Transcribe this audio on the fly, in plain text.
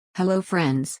Hello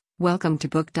friends, welcome to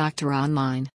Book Doctor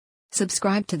Online.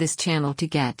 Subscribe to this channel to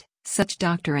get such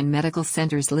doctor and medical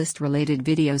centers list related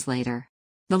videos later.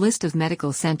 The list of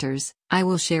medical centers I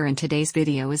will share in today's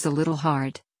video is a little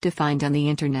hard to find on the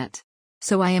internet.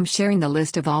 So I am sharing the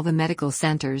list of all the medical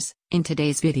centers in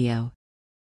today's video.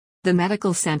 The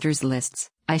medical centers lists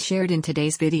I shared in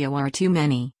today's video are too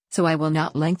many, so I will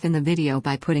not lengthen the video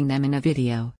by putting them in a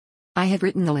video. I have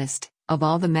written the list of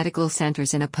all the medical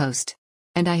centers in a post.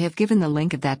 And I have given the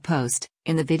link of that post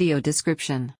in the video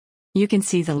description. You can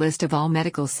see the list of all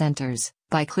medical centers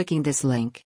by clicking this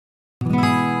link.